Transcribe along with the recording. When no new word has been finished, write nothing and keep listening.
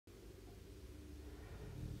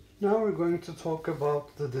Now we're going to talk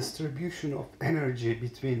about the distribution of energy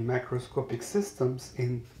between macroscopic systems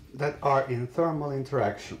that are in thermal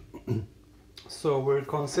interaction. So we're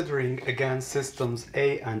considering again systems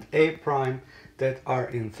A and A prime that are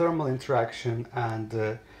in thermal interaction, and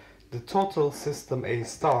the total system A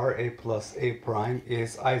star, A plus A prime,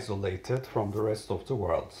 is isolated from the rest of the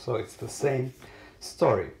world. So it's the same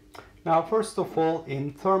story. Now, first of all,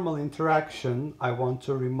 in thermal interaction, I want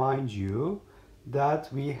to remind you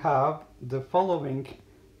that we have the following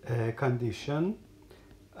condition.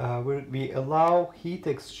 We allow heat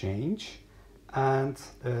exchange, and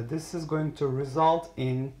this is going to result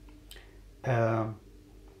in a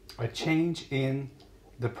change in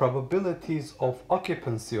the probabilities of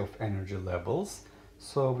occupancy of energy levels.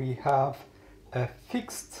 So we have a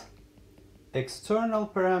fixed external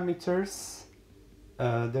parameters.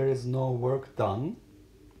 There is no work done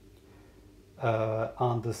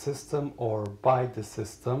on the system or by the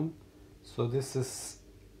system. So this is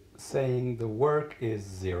saying the work is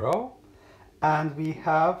zero. And we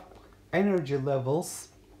have energy levels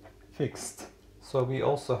fixed. So we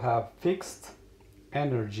also have fixed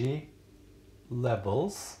energy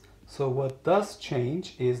levels. So what does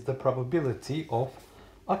change is the probability of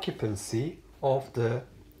occupancy of the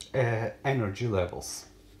energy levels.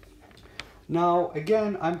 Now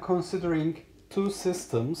again, I'm considering two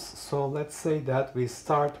systems. So let's say that we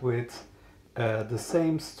start with the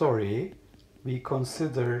same story. We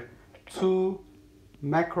consider two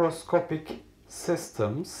macroscopic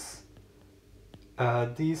systems.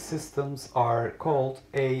 These systems are called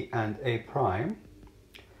A and A prime.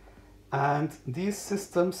 And these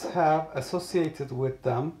systems have associated with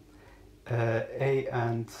them A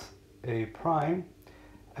and A prime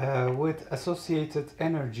with associated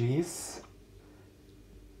energies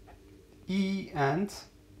E and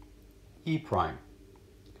E prime,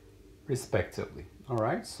 respectively. All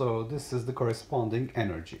right, so this is the corresponding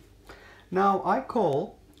energy. Now I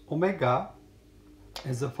call omega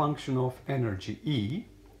as a function of energy E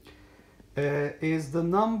is the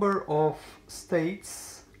number of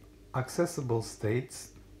states, accessible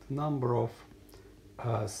states, the number of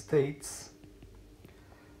states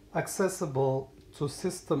accessible to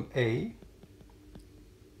system A,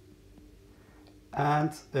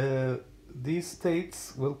 and these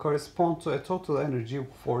states will correspond to a total energy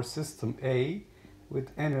for system A with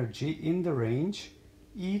energy in the range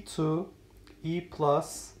E to E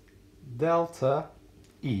plus delta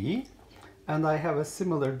E. And I have a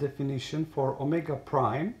similar definition for omega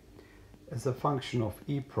prime as a function of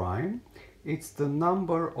E prime. It's the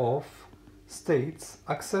number of states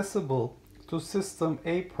accessible to system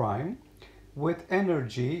A prime with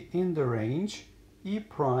energy in the range E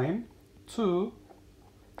prime to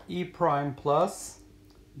E prime plus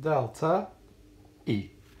delta E.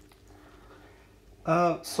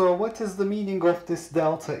 So what is the meaning of this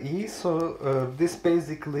delta E? So this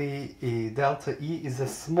basically, delta E is a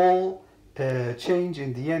small change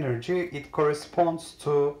in the energy. It corresponds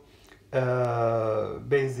to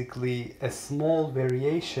basically a small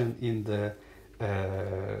variation in the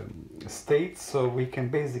states. So we can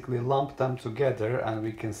basically lump them together, and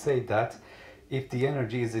we can say that if the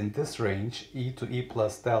energy is in this range, E to E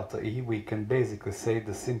plus delta E, we can basically say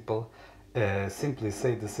simply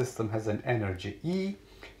say the system has an energy E,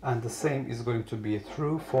 and the same is going to be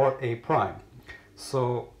true for A prime.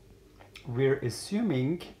 So we're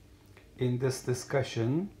assuming in this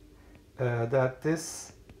discussion that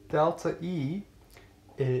this delta E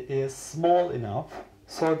is small enough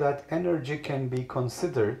so that energy can be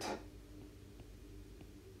considered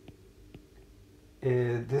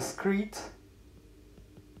discrete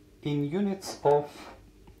in units of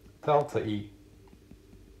delta E,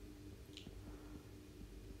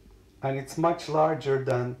 and it's much larger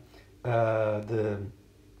than the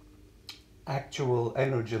actual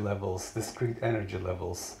energy levels, discrete energy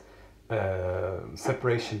levels,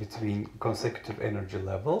 separation between consecutive energy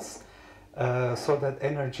levels, so that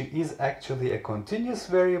energy is actually a continuous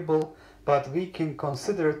variable, but we can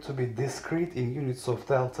consider it to be discrete in units of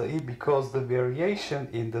delta E because the variation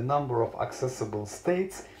in the number of accessible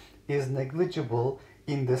states is negligible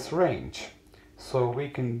in this range. So we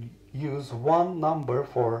can use one number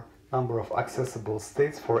for number of accessible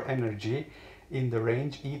states for energy in the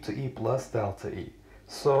range E to E plus delta E.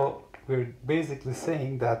 So we're basically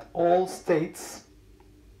saying that all states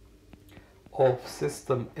of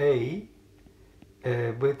system A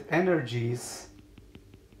with energies,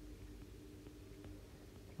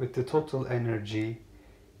 with the total energy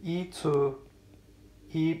E to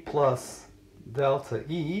E plus delta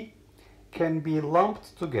E, can be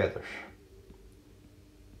lumped together.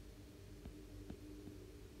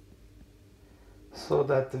 so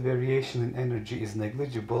that the variation in energy is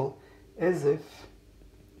negligible, as if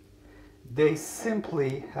they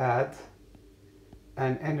simply had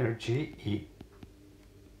an energy E.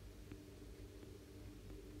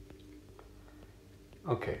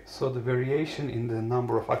 Okay, so the variation in the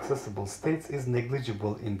number of accessible states is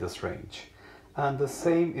negligible in this range. And the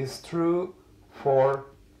same is true for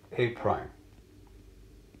A prime.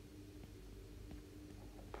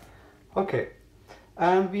 Okay,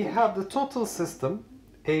 and we have the total system,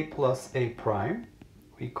 A plus A prime.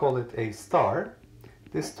 We call it A star.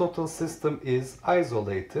 This total system is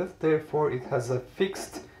isolated, therefore it has a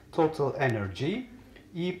fixed total energy.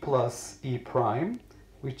 E plus E prime,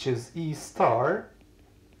 which is E star,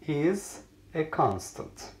 is a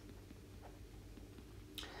constant.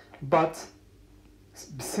 But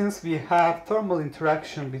since we have thermal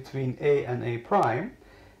interaction between A and A prime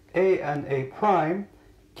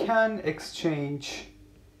can exchange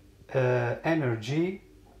energy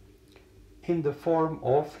in the form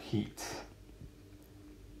of heat.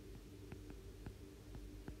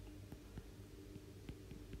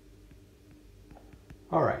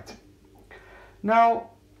 All right.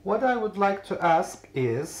 Now, what I would like to ask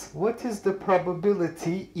is, what is the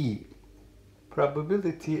probability E?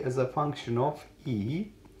 Probability as a function of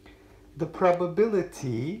E. The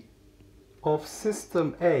probability of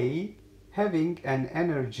system A having an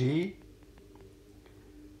energy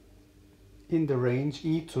in the range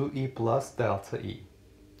E to E plus delta E.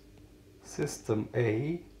 System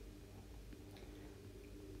A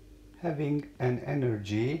having an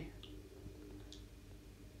energy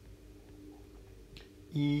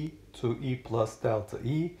E to E plus delta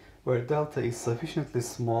E, where delta is sufficiently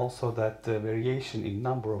small so that the variation in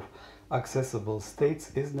number of accessible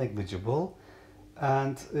states is negligible.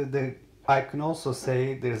 And I can also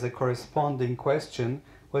say there's a corresponding question: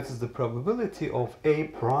 what is the probability of A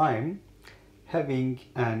prime having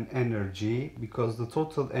an energy, because the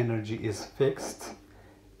total energy is fixed,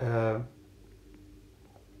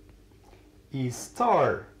 E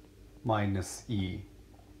star minus E,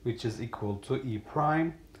 which is equal to E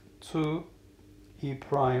prime to E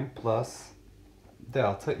prime plus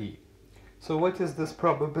delta E. So what is this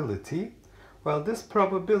probability? Well, this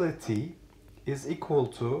probability is equal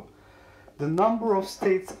to the number of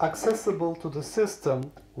states accessible to the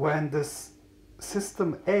system when this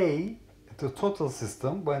system A, the total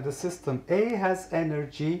system, when the system A has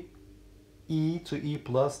energy E to E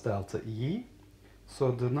plus delta E.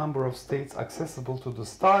 So the number of states accessible to the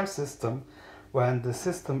star system when the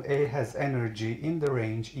system A has energy in the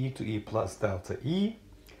range E to E plus delta E,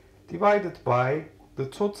 divided by the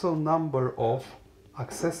total number of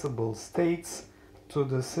accessible states to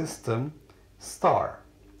the system star,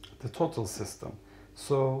 the total system.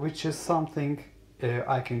 So which is something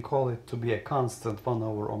I can call it to be a constant 1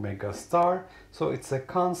 over omega star. So it's a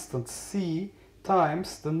constant C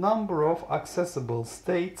times the number of accessible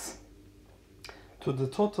states to the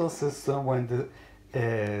total system when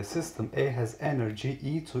the system A has energy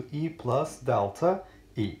E to E plus delta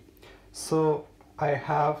E. So I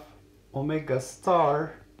have omega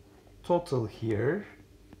star total here.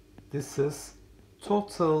 This is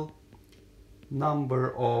total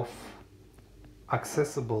number of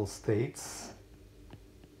accessible states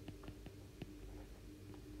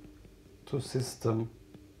to system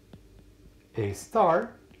A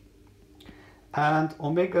star, and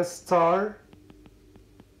omega star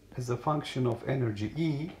as a function of energy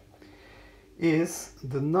E is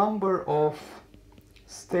the number of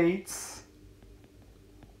states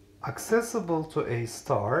accessible to A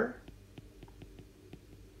star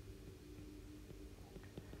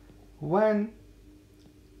when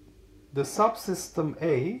the subsystem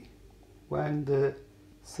A, when the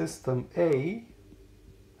system A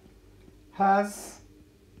has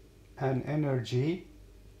an energy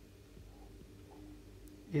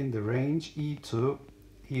in the range E to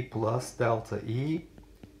E plus delta E,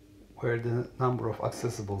 where the number of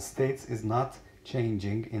accessible states is not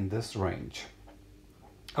changing in this range.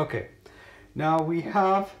 Okay, now we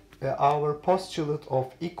have our postulate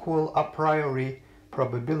of equal a priori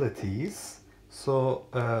probabilities. So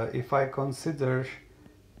if I consider,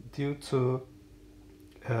 due to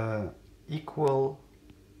equal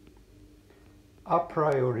a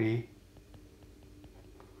priori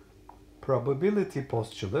probability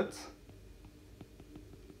postulate,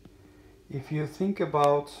 if you think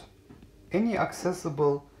about any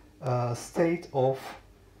accessible state of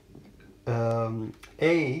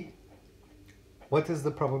A, what is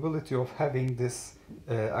the probability of having this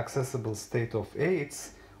accessible state of A?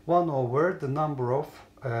 It's 1 over the number of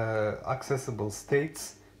accessible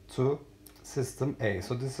states to system A.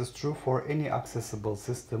 So this is true for any accessible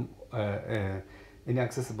system any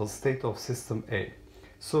accessible state of system A.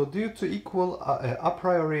 So due to equal a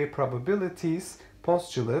priori probabilities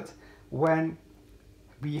postulate, when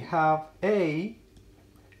we have A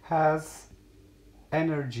has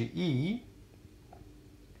energy E,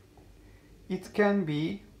 it can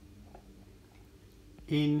be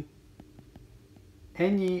in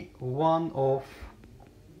any one of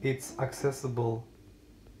its accessible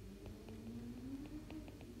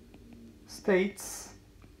states.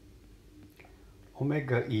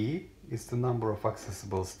 Omega E is the number of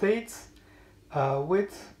accessible states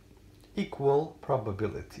with equal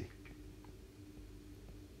probability.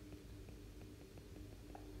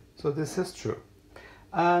 So this is true.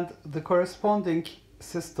 And the corresponding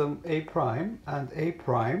system A prime and A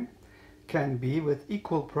prime can be with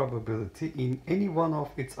equal probability in any one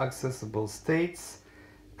of its accessible states,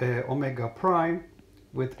 omega prime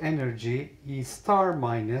with energy E star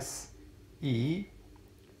minus E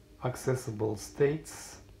accessible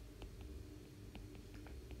states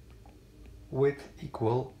with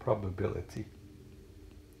equal probability.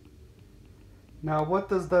 Now, what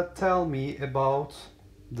does that tell me about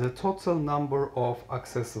the total number of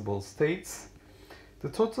accessible states? The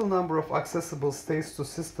total number of accessible states to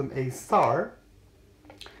system A star,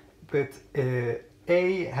 with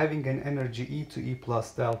A having an energy E to E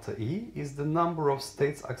plus delta E, is the number of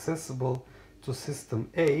states accessible to system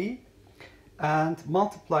A, and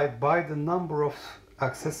multiplied by the number of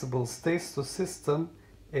accessible states to system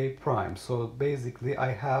A prime. So basically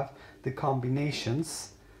I have the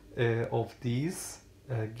combinations of these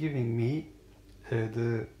giving me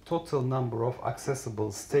the total number of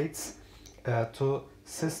accessible states to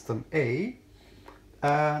system A.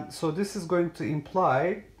 So this is going to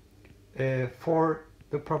imply for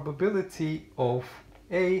the probability of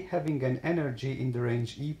A having an energy in the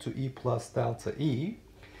range E to E plus delta E,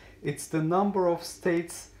 it's the number of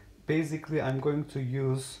states. Basically I'm going to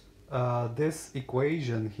use this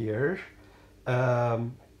equation here,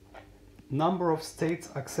 number of states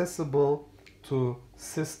accessible to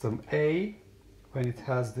system A when it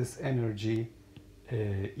has this energy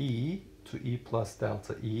E to E plus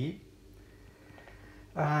delta E,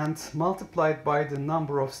 and multiplied by the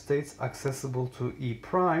number of states accessible to E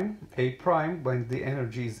prime, A prime, when the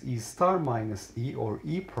energy is E star minus E or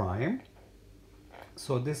E prime.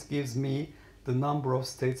 So this gives me the number of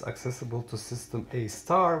states accessible to system A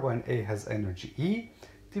star when A has energy E,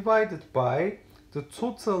 divided by the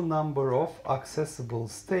total number of accessible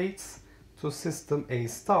states to system A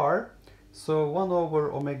star. So 1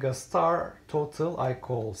 over omega star total I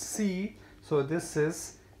call C. So this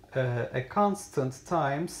is a constant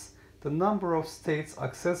times the number of states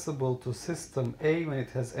accessible to system A when it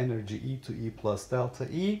has energy E to E plus delta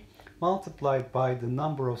E, multiplied by the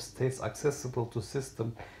number of states accessible to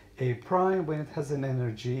system A prime when it has an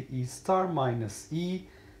energy E star minus E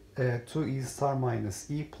to E star minus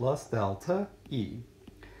E plus delta E.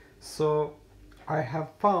 So I have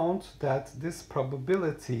found that this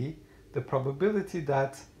probability, the probability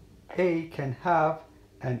that A can have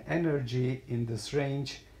an energy in this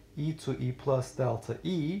range E to E plus delta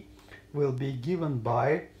E, will be given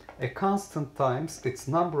by a constant times its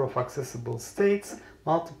number of accessible states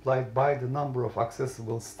multiplied by the number of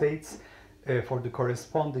accessible states for the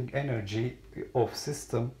corresponding energy of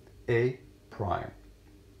system A prime.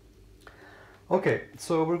 Okay,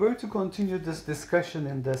 so we're going to continue this discussion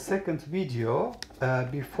in the second video.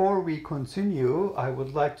 Before we continue, I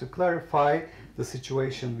would like to clarify the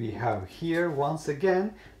situation we have here. Once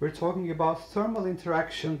again, we're talking about thermal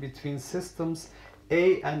interaction between systems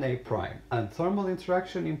A and A prime. And thermal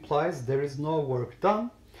interaction implies there is no work done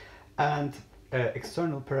and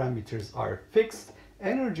external parameters are fixed,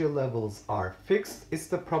 energy levels are fixed. It's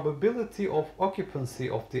the probability of occupancy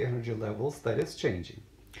of the energy levels that is changing.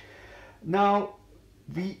 Now,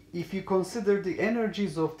 if you consider the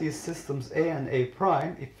energies of these systems A and A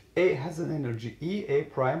prime, if A has an energy E, A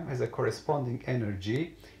prime has a corresponding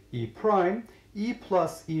energy E prime. E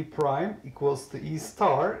plus E prime equals to E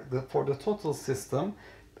star. For the total system,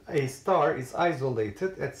 A star is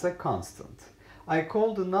isolated, it's a constant. I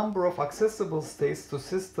call the number of accessible states to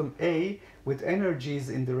system A with energies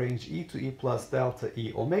in the range E to E plus delta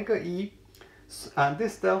E omega E, and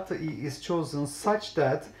this delta E is chosen such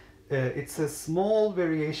that it's a small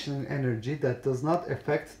variation in energy that does not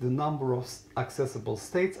affect the number of accessible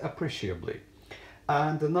states appreciably.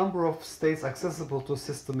 And the number of states accessible to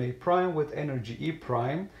system A prime with energy E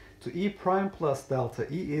prime to E prime plus delta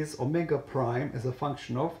E is omega prime as a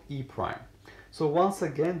function of E prime. So once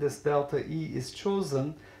again, this delta E is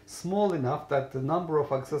chosen small enough that the number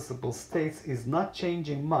of accessible states is not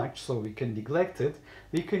changing much, so we can neglect it,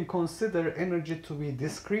 we can consider energy to be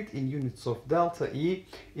discrete in units of delta E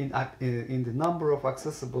in the number of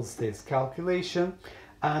accessible states calculation,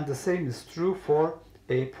 and the same is true for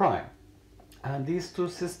A prime. And these two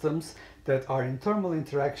systems that are in thermal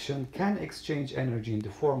interaction can exchange energy in the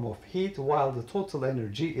form of heat, while the total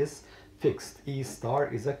energy is fixed. E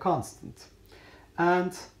star is a constant.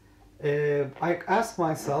 And I ask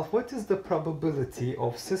myself, what is the probability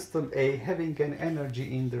of system A having an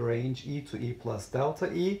energy in the range E to E plus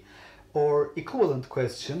delta E? Or equivalent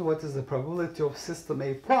question, what is the probability of system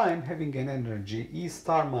A prime having an energy E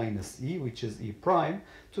star minus E, which is E prime,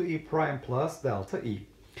 to E prime plus delta E?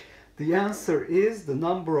 The answer is the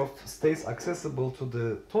number of states accessible to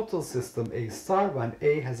the total system A star when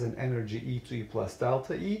A has an energy E to E plus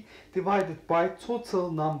delta E divided by total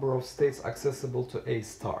number of states accessible to A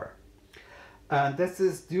star. And this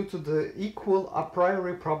is due to the equal a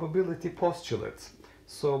priori probability postulate.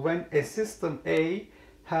 So when a system A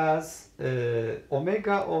has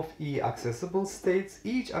omega of E accessible states,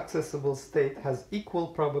 each accessible state has equal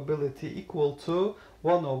probability equal to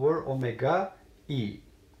 1 over omega E.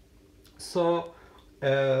 So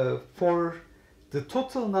for the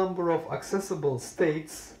total number of accessible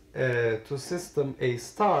states to system A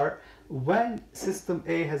star, when system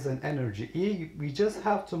A has an energy E, we just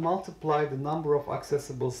have to multiply the number of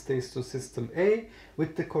accessible states to system A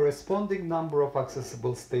with the corresponding number of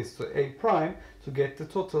accessible states to A prime to get the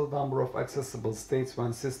total number of accessible states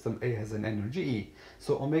when system A has an energy E.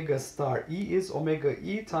 So omega star E is omega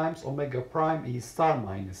E times omega prime E star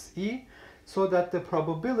minus E, so that the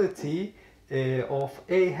probability of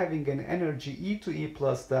A having an energy E to E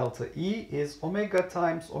plus delta E is omega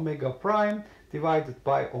times omega prime divided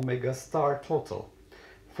by omega star total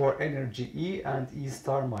for energy E and E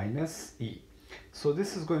star minus E. So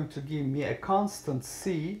this is going to give me a constant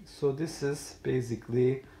C. So this is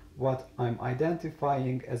basically what I'm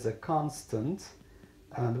identifying as a constant.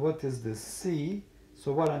 And what is this C?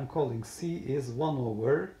 So what I'm calling C is 1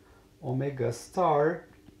 over omega star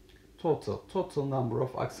total number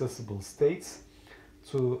of accessible states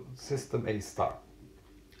to system A star.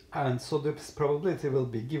 And so this probability will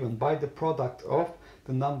be given by the product of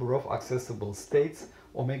the number of accessible states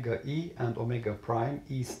omega E and omega prime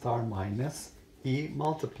E star minus E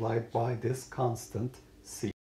multiplied by this constant C.